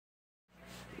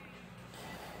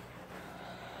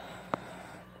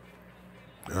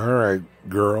All right,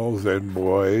 girls and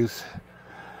boys.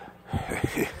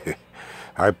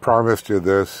 I promised you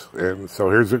this, and so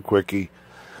here's a quickie.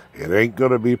 It ain't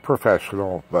going to be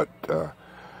professional, but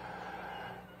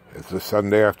it's a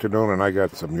Sunday afternoon, and I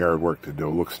got some yard work to do.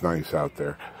 It looks nice out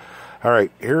there. All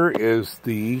right, here is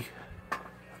the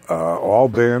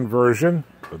all-band version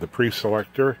of the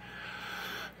Preselector.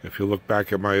 If you look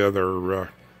back at my other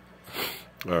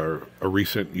a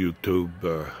recent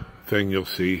YouTube thing, you'll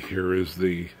see here is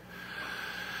the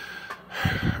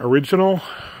original.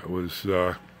 It was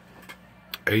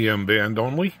AM band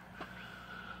only.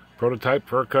 Prototype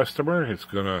for a customer. It's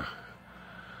gonna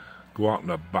go out in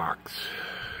a box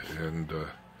and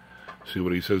see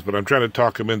what he says. But I'm trying to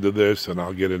talk him into this, and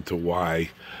I'll get into why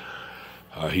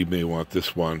he may want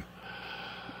this one.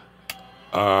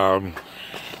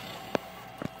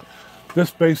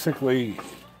 This basically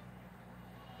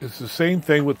is the same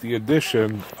thing with the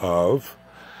addition of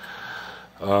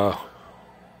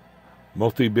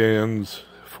multi-bands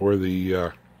for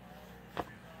the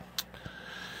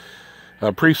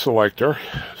Preselector.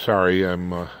 Sorry,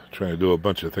 I'm trying to do a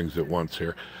bunch of things at once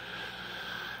here.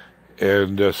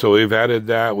 And so we've added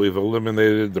that. We've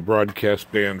eliminated the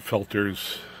broadcast band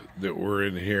filters that were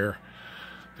in here.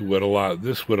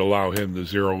 This would allow him to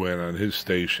zero in on his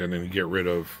station and get rid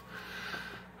of,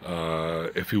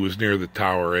 if he was near the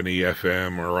tower, any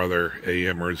FM or other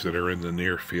AMers that are in the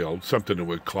near field, something that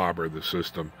would clobber the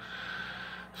system.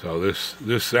 So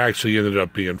this actually ended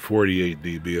up being 48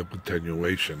 dB of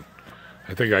attenuation.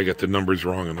 I think I got the numbers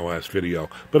wrong in the last video.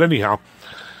 But anyhow,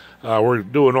 we're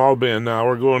doing all band now.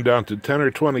 We're going down to 10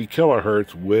 or 20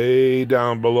 kilohertz, way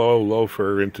down below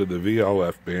lowfer into the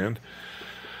VLF band.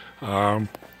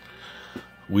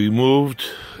 We moved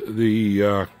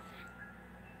the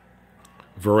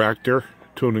Varactor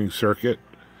tuning circuit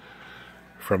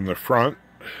from the front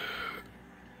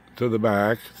to the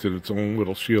back. It's in its own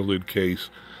little shielded case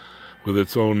with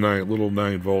its own little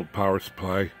 9-volt power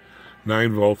supply.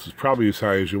 9 volts is probably as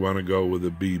high as you want to go with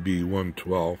a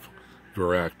BB112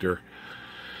 Varactor.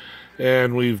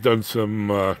 And we've done some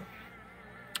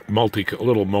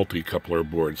little multi-coupler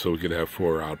board so we could have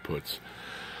 4 outputs.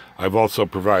 I've also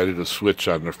provided a switch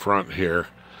on the front here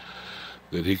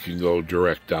that he can go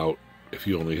direct out if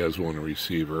he only has one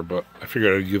receiver, but I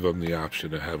figured I'd give him the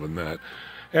option of having that.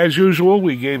 As usual,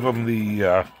 we gave him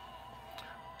the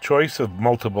choice of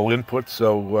multiple inputs,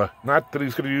 so not that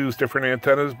he's going to use different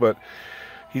antennas, but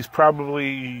he's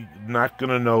probably not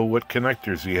going to know what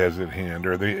connectors he has at hand,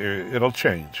 or it'll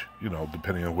change,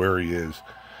 depending on where he is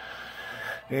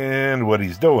and what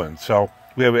he's doing. So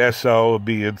we have SO, a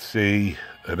B and C,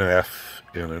 an F,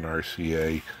 and an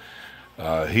RCA.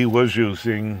 He was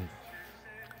using,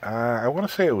 I want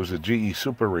to say it was a GE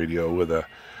Super Radio with a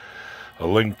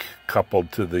link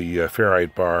coupled to the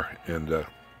ferrite bar and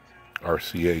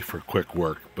RCA for quick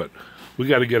work, but we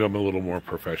got to get him a little more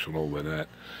professional than that.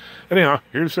 Anyhow,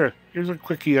 here's a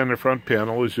quickie on the front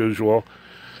panel as usual.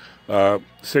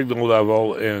 Signal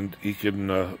level, and he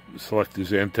can select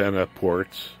his antenna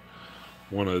ports.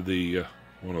 One of the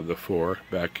 4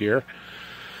 back here.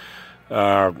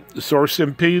 Source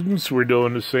impedance, we're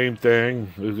doing the same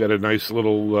thing. We've got a nice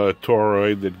little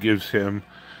toroid that gives him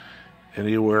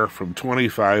anywhere from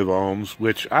 25 ohms,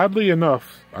 which oddly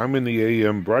enough, I'm in the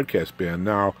AM broadcast band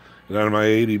now, and on my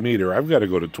 80 meter, I've got to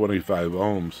go to 25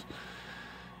 ohms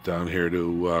down here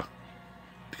to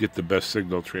get the best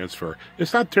signal transfer.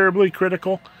 It's not terribly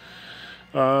critical,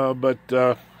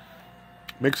 but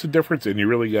makes a difference, and you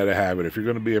really got to have it. If you're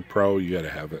going to be a pro, you got to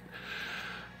have it.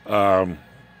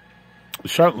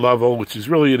 Shunt level, which is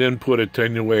really an input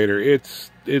attenuator,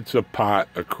 it's a pot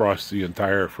across the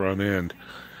entire front end,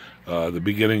 the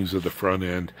beginnings of the front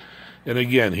end. And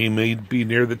again, he may be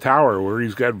near the tower where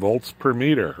he's got volts per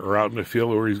meter, or out in the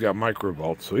field where he's got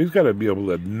microvolts. So he's got to be able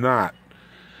to not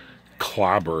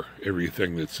clobber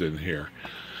everything that's in here,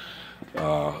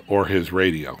 or his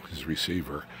radio, his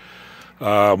receiver.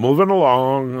 Moving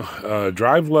along,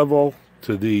 drive level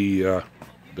to the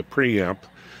preamp.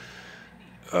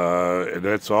 And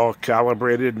that's all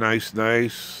calibrated, nice.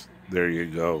 There you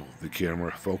go. The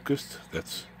camera focused.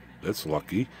 That's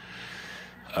lucky.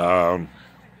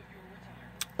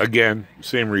 Again,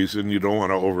 same reason, you don't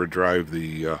want to overdrive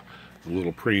the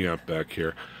little preamp back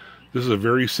here. This is a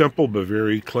very simple but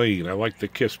very clean. I like the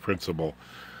KISS principle.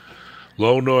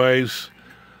 Low noise,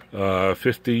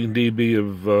 15 dB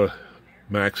of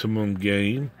maximum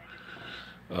gain.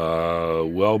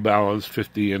 Well balanced,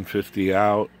 50 in, 50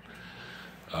 out.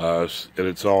 And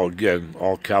it's all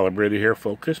calibrated here.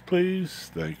 Focus,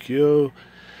 please. Thank you.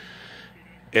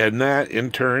 And that,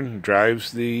 in turn,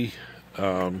 drives the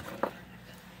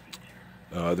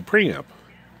preamp.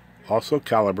 also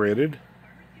calibrated.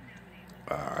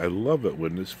 I love it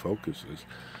when this focuses.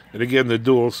 And again, the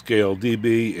dual scale,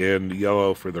 dB and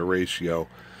yellow for the ratio.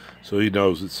 So he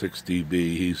knows it's 6 dB.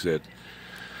 He's at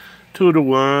 2 to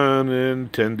 1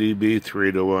 and 10 dB,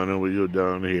 3 to 1, and we go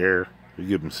down here. We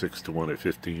give him 6 to 1 at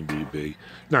 15 dB.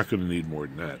 Not going to need more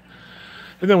than that.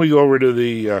 And then we go over to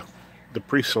the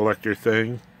preselector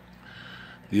thing.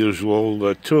 The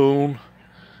usual tune.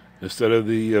 Instead of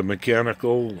the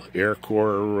mechanical air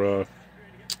core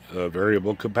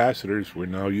variable capacitors, we're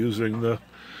now using the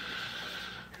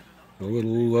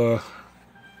little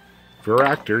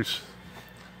varactors.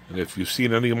 And if you've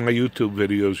seen any of my YouTube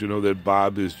videos, you know that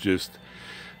Bob is just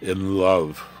in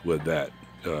love with that.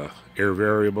 Air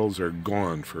variables are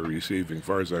gone for receiving, as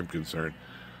far as I'm concerned.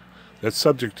 That's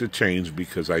subject to change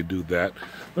because I do that.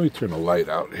 Let me turn the light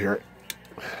out here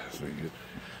so you can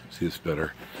see this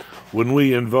better. When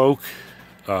we invoke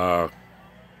the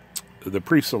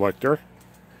preselector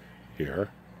here,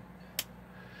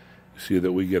 you see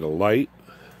that we get a light.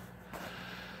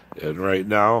 And right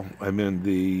now I'm in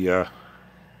the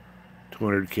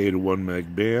 200K to 1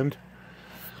 meg band.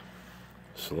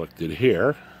 Selected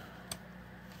here.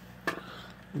 I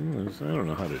don't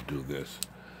know how to do this.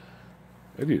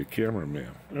 I need a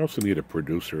cameraman. I also need a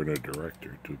producer and a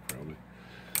director too, probably.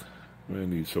 I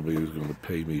need somebody who's going to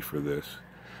pay me for this.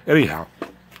 Anyhow,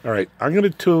 all right, I'm going to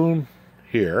tune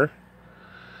here,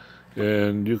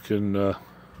 and you can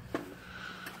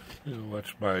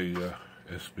watch my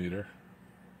S meter.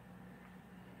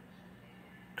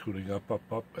 Tuning up,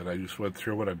 and I just went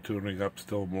through it. I'm tuning up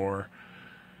still more.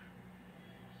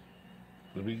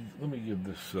 Let me give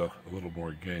this a little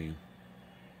more gain.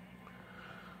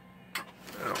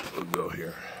 Now, we'll go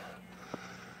here.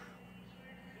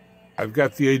 I've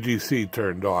got the AGC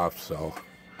turned off, so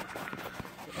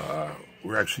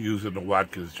we're actually using the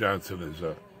Watkins Johnson as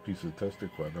a piece of test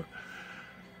equipment.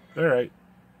 All right,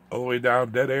 all the way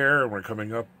down, dead air, and we're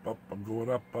coming up. I'm going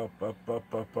up,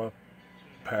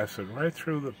 passing right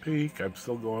through the peak. I'm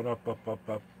still going up.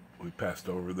 We passed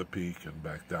over the peak and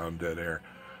back down, dead air.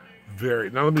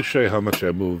 Now let me show you how much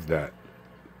I moved that.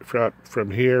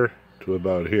 From here to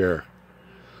about here.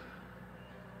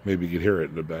 Maybe you can hear it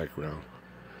in the background.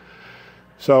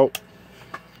 So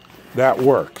that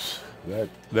works.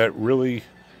 That really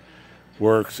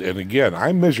works. And again,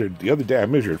 I measured the other day. I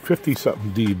measured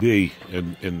 50-something dB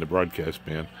in the broadcast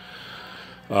band.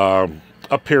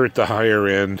 Up here at the higher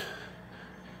end,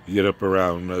 you get up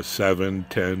around 7,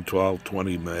 10, 12,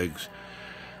 20 megs.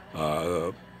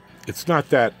 It's not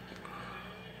that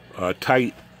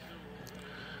tight,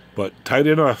 but tight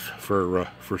enough for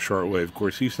shortwave. Of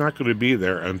course, he's not going to be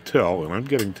there until, and I'm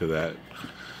getting to that.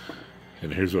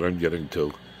 And here's what I'm getting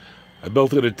to. I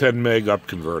built it a 10 meg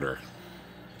upconverter.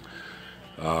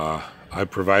 I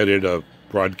provided a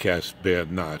broadcast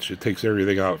band notch. It takes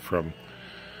everything out from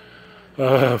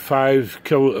 500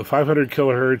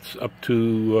 kilohertz up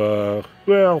to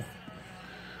well,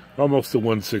 almost the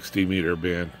 160 meter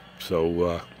band.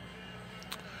 So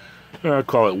I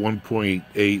call it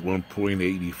 1.8,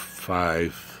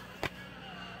 1.85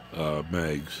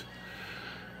 megs.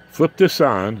 Flip this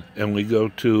on, and we go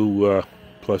to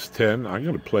plus 10. I'm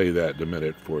going to play that in a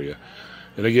minute for you.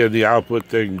 And again, the output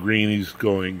thing, greeny's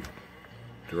going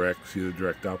direct. See the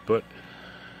direct output?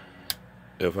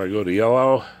 If I go to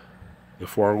yellow, the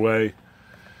 4-way,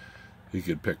 he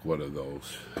could pick one of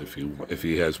those if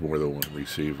he has more than one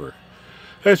receiver.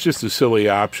 That's just a silly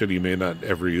option. He may not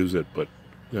ever use it, but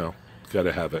you know, got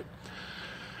to have it.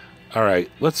 All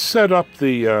right, let's set up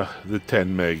the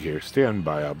 10 meg here. Stand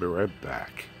by. I'll be right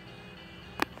back.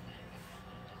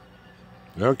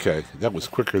 Okay, that was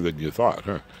quicker than you thought,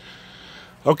 huh?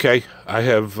 Okay, I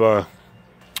have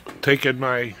taken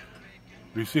my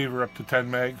receiver up to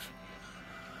 10 megs,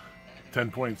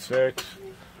 10.6.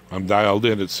 I'm dialed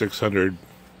in at 600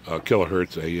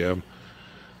 kilohertz AM,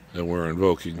 and we're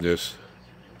invoking this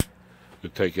to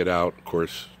take it out. Of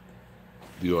course,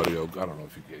 the audio, I don't know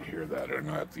if you can hear that or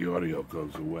not, the audio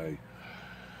goes away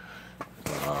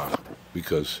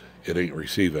because it ain't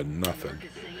receiving nothing.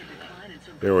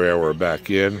 There we are, we're back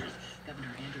in.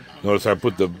 Notice I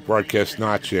put the broadcast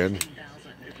notch in.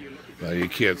 You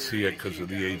can't see it because of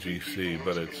the AGC,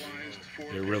 but it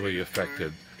really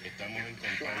affected.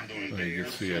 You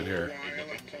can see it here.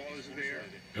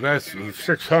 And that's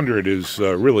 600 is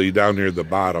really down near the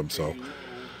bottom, so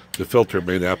the filter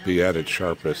may not be at its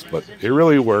sharpest, but it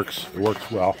really works. It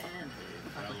works well.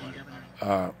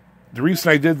 The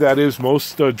reason I did that is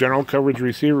most general coverage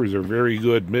receivers are very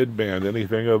good mid-band.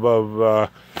 Anything above,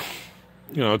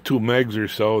 2 megs or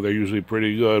so, they're usually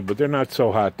pretty good, but they're not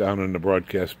so hot down in the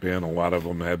broadcast band. A lot of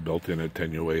them have built-in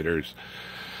attenuators.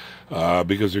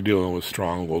 because they're dealing with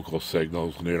strong local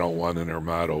signals and they don't want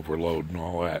intermod overload and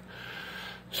all that.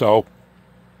 So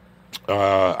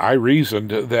I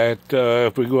reasoned that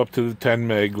if we go up to the 10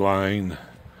 meg line,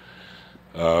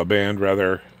 band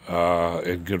rather,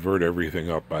 and convert everything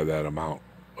up by that amount,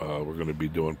 we're going to be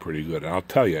doing pretty good. And I'll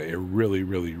tell you, it really,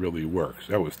 really, really works.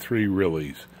 That was 3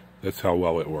 reallys. That's how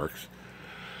well it works.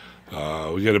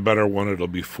 We get a better one, it'll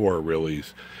be 4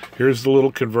 reallys. Here's the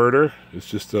little converter. It's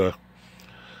just a,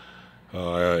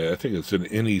 I think it's an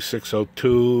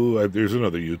NE602. There's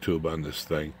another YouTube on this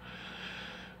thing.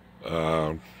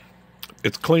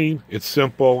 It's clean, it's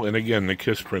simple, and again, the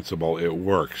KISS principle, it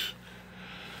works.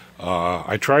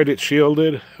 I tried it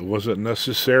shielded. It wasn't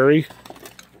necessary.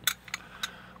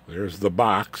 There's the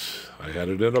box. I had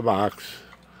it in a box.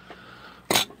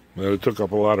 It took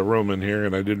up a lot of room in here,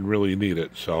 and I didn't really need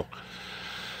it, so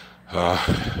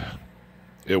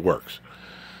it works.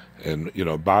 And, you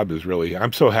know, Bob is really,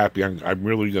 I'm so happy. I'm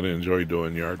really going to enjoy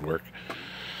doing yard work.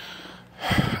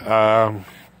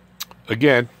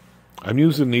 Again, I'm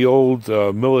using the old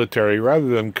military rather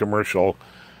than commercial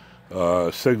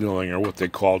signaling, or what they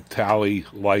call tally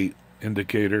light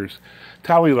indicators.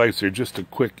 Tally lights are just a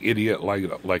quick idiot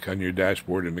light like on your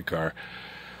dashboard in the car.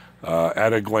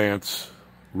 At a glance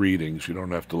readings. You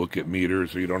don't have to look at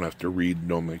meters, or you don't have to read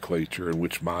nomenclature and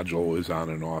which module is on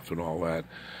and off and all that.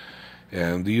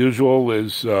 And the usual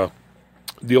is, the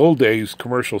old days,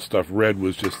 commercial stuff, red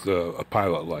was just a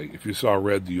pilot light. If you saw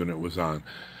red, the unit was on.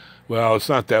 Well, it's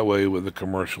not that way with the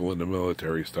commercial and the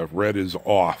military stuff. Red is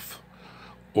off,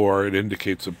 or it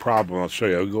indicates a problem. I'll show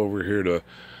you. I'll go over here to,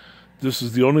 this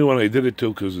is the only one I did it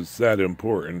to because it's that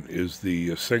important, is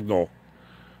the signal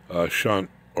shunt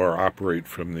or operate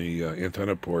from the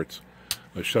antenna ports.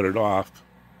 I shut it off.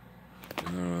 I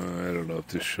don't know if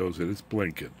this shows it. It's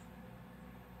blinking.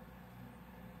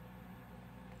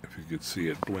 If you could see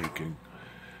it blinking.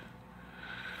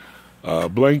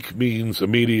 Blink means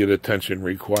immediate attention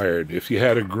required. If you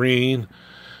had a green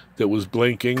that was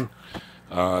blinking,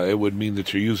 it would mean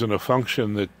that you're using a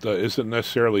function that isn't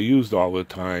necessarily used all the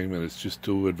time, and it's just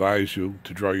to advise you,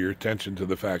 to draw your attention to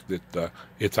the fact that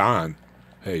it's on.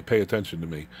 Hey, pay attention to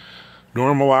me.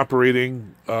 Normal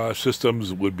operating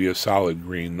systems would be a solid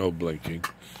green, no blinking.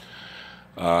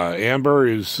 Amber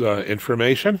is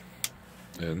information,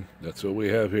 and that's what we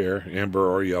have here, amber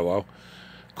or yellow.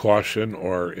 Caution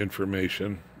or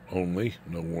information only,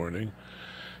 no warning.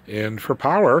 And for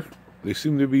power, they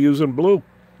seem to be using blue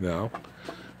now.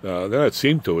 They're not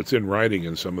seem to, it's in writing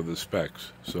in some of the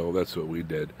specs, so that's what we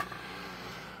did.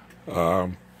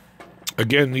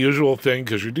 Again, the usual thing,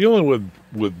 because you're dealing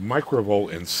with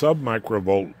microvolt and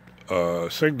sub-microvolt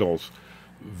signals,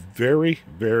 very,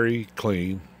 very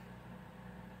clean.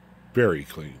 Very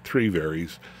clean. 3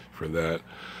 varies for that.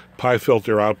 Pi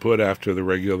filter output after the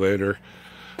regulator.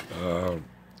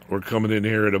 We're coming in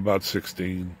here at about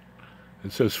 16.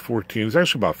 It says 14. It's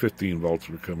actually about 15 volts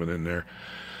we're coming in there.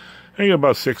 I get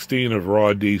about 16 of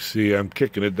raw DC. I'm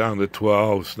kicking it down to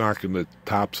 12. It's knocking the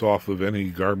tops off of any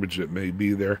garbage that may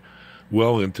be there.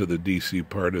 Well into the DC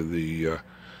part of the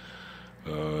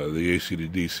AC to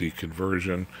DC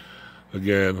conversion.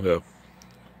 Again, the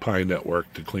Pi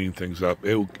network to clean things up.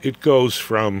 It goes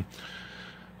from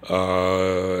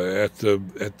at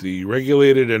the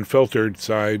regulated and filtered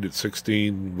side at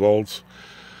 16 volts,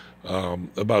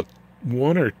 about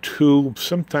 1 or 2,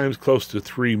 sometimes close to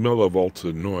 3 millivolts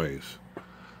of noise,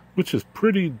 which is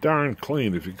pretty darn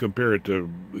clean if you compare it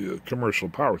to commercial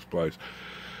power supplies.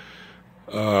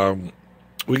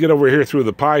 We get over here through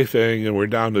the Pi thing, and we're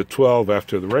down to 12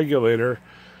 after the regulator,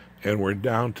 and we're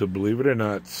down to, believe it or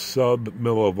not,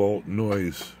 sub-millivolt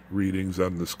noise readings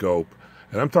on the scope.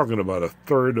 And I'm talking about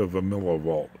 1/3 of a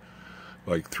millivolt,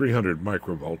 like 300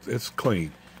 microvolts. It's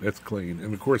clean. It's clean.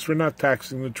 And, of course, we're not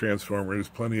taxing the transformer. There's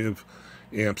plenty of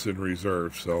amps in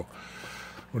reserve, so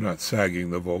we're not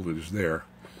sagging the voltage there.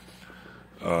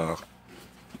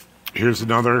 Here's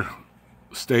another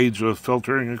stage of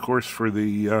filtering, of course, for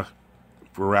the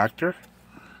varactor.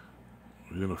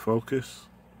 We're going to focus.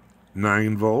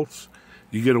 9 volts.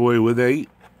 You get away with 8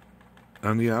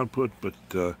 on the output, but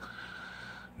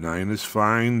 9 is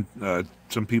fine.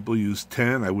 Some people use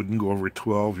 10. I wouldn't go over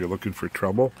 12. You're looking for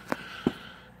trouble.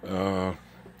 And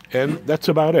that's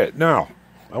about it. Now,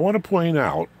 I want to point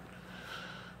out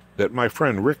that my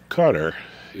friend Rick Cutter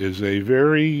is a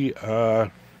very,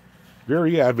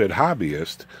 very avid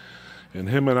hobbyist, and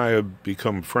him and I have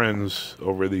become friends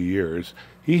over the years.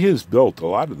 He has built a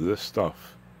lot of this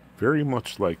stuff, very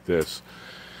much like this.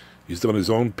 He's done his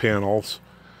own panels,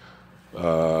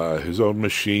 his own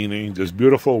machining, does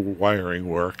beautiful wiring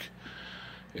work,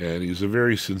 And he's a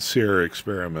very sincere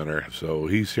experimenter. So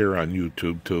he's here on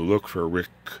YouTube too. Look for Rick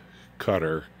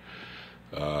Cutter.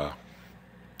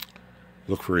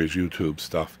 Look for his YouTube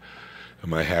stuff.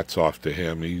 And my hat's off to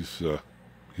him. He's a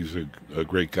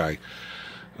great guy.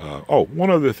 Oh, one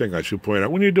other thing I should point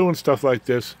out. When you're doing stuff like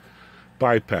this,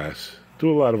 bypass.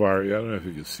 Do a lot of our, I don't know if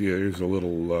you can see it. Here's a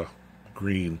little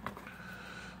green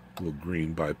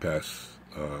bypass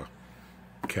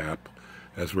cap.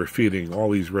 As we're feeding, all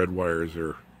these red wires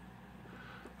are,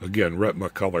 again, retina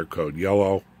color code.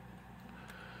 Yellow.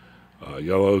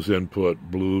 Yellow's input,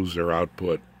 blues are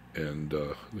output, and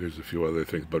there's a few other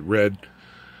things. But red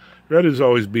is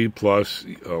always B+.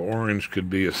 Orange could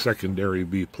be a secondary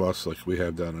B+, like we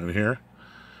have down in here.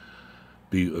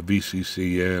 A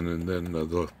VCC in, and then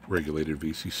the regulated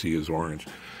VCC is orange.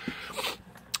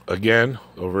 Again,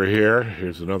 over here,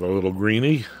 here's another little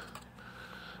greenie.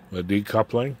 A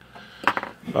decoupling.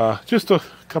 Just a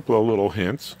couple of little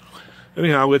hints.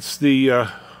 Anyhow, it's the,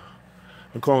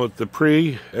 I call it the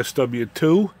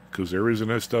pre-SW2, because there is an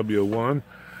SW1.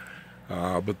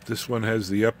 But this one has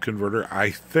the upconverter.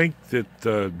 I think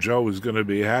that Joe is going to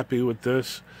be happy with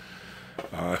this.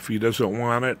 If he doesn't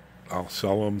want it, I'll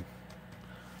sell him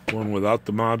one without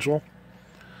the module.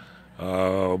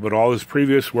 But all his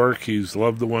previous work, he's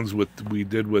loved the ones we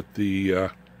did with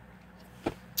the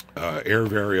air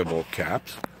variable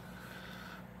caps.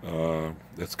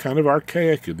 That's kind of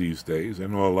archaic these days. I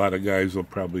know a lot of guys will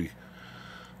probably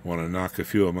want to knock a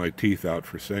few of my teeth out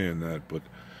for saying that, but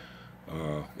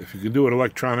if you can do it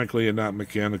electronically and not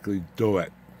mechanically, do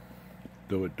it.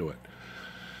 Do it.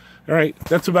 All right,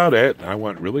 that's about it. I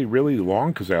went really, really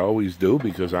long, because I always do,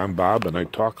 because I'm Bob and I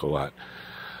talk a lot.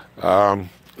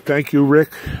 Thank you,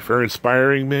 Rick, for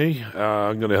inspiring me.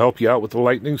 I'm going to help you out with the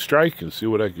lightning strike and see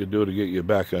what I can do to get you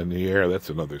back on the air. That's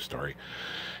another story.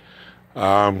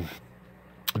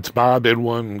 It's Bob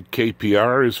N1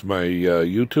 KPR is my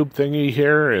YouTube thingy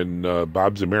here, and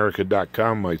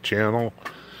bobsamerica.com, my channel,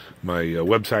 my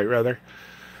website rather.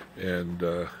 And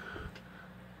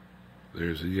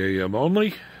there's the AM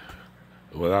only.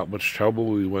 Without much trouble,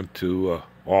 we went to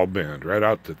all band, right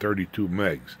out to 32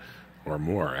 megs, or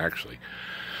more actually.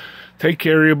 Take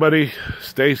care, everybody.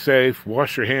 Stay safe.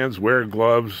 Wash your hands. Wear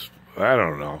gloves. I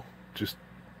don't know. Just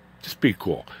be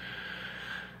cool.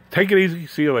 Take it easy.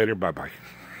 See you later. Bye-bye.